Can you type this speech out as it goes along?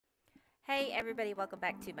Hey everybody, welcome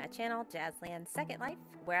back to my channel, Jazzland Second Life,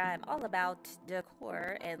 where I'm all about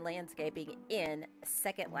decor and landscaping in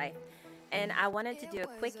Second Life. And I wanted to do a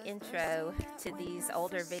quick intro to these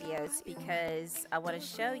older videos because I want to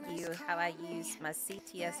show you how I use my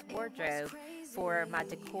CTS wardrobe for my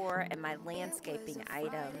decor and my landscaping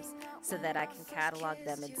items so that I can catalog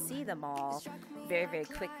them and see them all very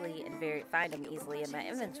quickly and find them easily in my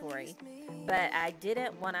inventory. But I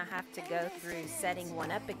didn't want to have to go through setting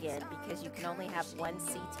one up again because you can only have one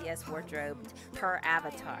CTS wardrobe per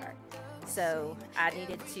avatar. So I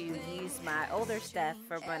needed to use my older stuff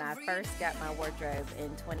from when I first got my wardrobe in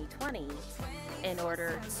 2020 in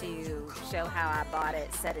order to show how I bought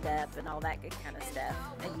it, set it up, and all that good kind of stuff,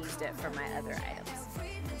 and used it for my other items.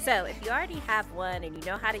 So if you already have one and you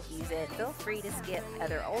know how to use it, feel free to skip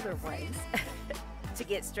other older ones to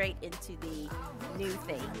get straight into the new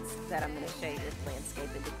things that I'm going to show you with landscape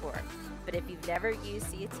and decor. But if you've never used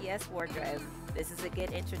CTS Wardrobe, this is a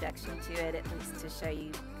good introduction to it, at least to show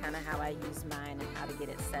you kind of how I use mine and how to get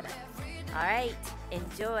it set up. Alright,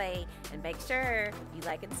 enjoy, and make sure you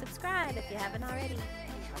like and subscribe if you haven't already.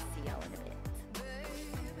 I'll see y'all in a bit.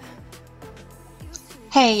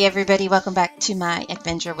 Hey everybody, welcome back to my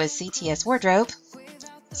adventure with CTS Wardrobe.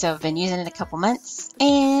 So I've been using it a couple months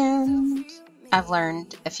and I've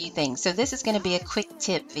learned a few things. So this is going to be a quick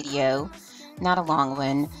tip video, not a long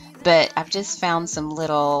one, but I've just found some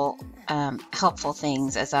little helpful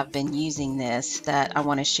things as I've been using this that I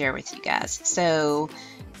want to share with you guys. So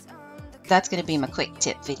that's going to be my quick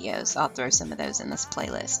tip videos. I'll throw some of those in this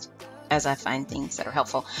playlist as I find things that are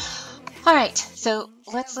helpful. Alright, so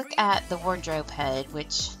let's look at the wardrobe HUD,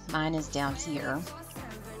 which mine is down here.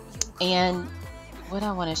 And what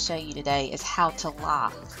I want to show you today is how to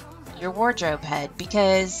lock your wardrobe HUD,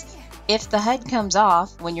 because if the HUD comes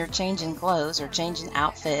off when you're changing clothes or changing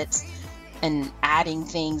outfits and adding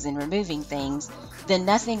things and removing things, then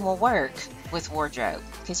nothing will work with wardrobe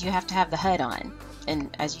because you have to have the HUD on.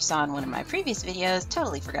 And as you saw in one of my previous videos,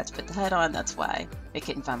 totally forgot to put the HUD on. That's why I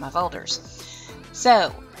couldn't find my folders.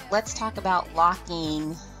 So let's talk about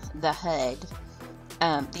locking the HUD.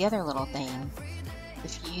 The other little thing,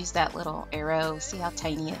 if you use that little arrow, see how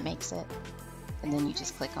tiny it makes it? And then you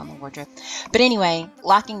just click on the wardrobe. But anyway,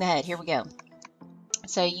 locking the HUD, here we go.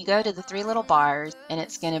 So you go to the three little bars and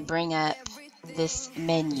it's going to bring up this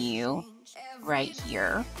menu right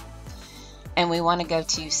here. And we want to go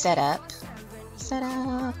to setup.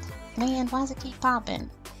 Setup. Man, why does it keep popping?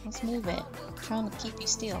 Let's move it. I'm trying to keep you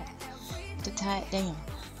still to tie it down.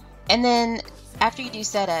 And then after you do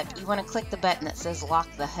setup, you want to click the button that says lock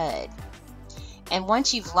the HUD. And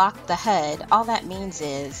once you've locked the HUD, all that means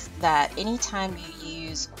is that anytime you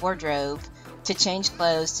use wardrobe to change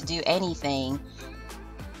clothes, to do anything,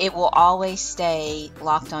 it will always stay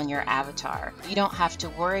locked on your avatar. You don't have to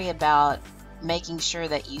worry about making sure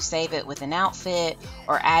that you save it with an outfit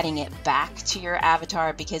or adding it back to your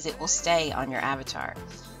avatar, because it will stay on your avatar.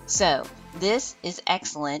 So this is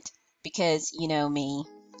excellent because, you know me,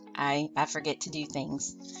 I forget to do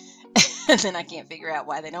things and then I can't figure out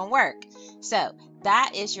why they don't work. So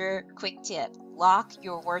that is your quick tip. Lock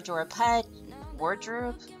your wardrobe HUD.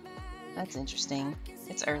 Wardrobe? That's interesting.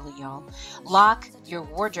 It's early, y'all. Lock your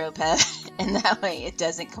wardrobe HUD, and that way it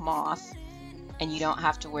doesn't come off and you don't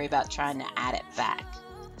have to worry about trying to add it back.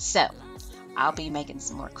 So I'll be making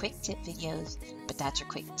some more quick tip videos, but that's your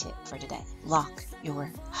quick tip for today. Lock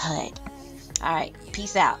your HUD. All right,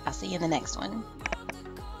 peace out. I'll see you in the next one.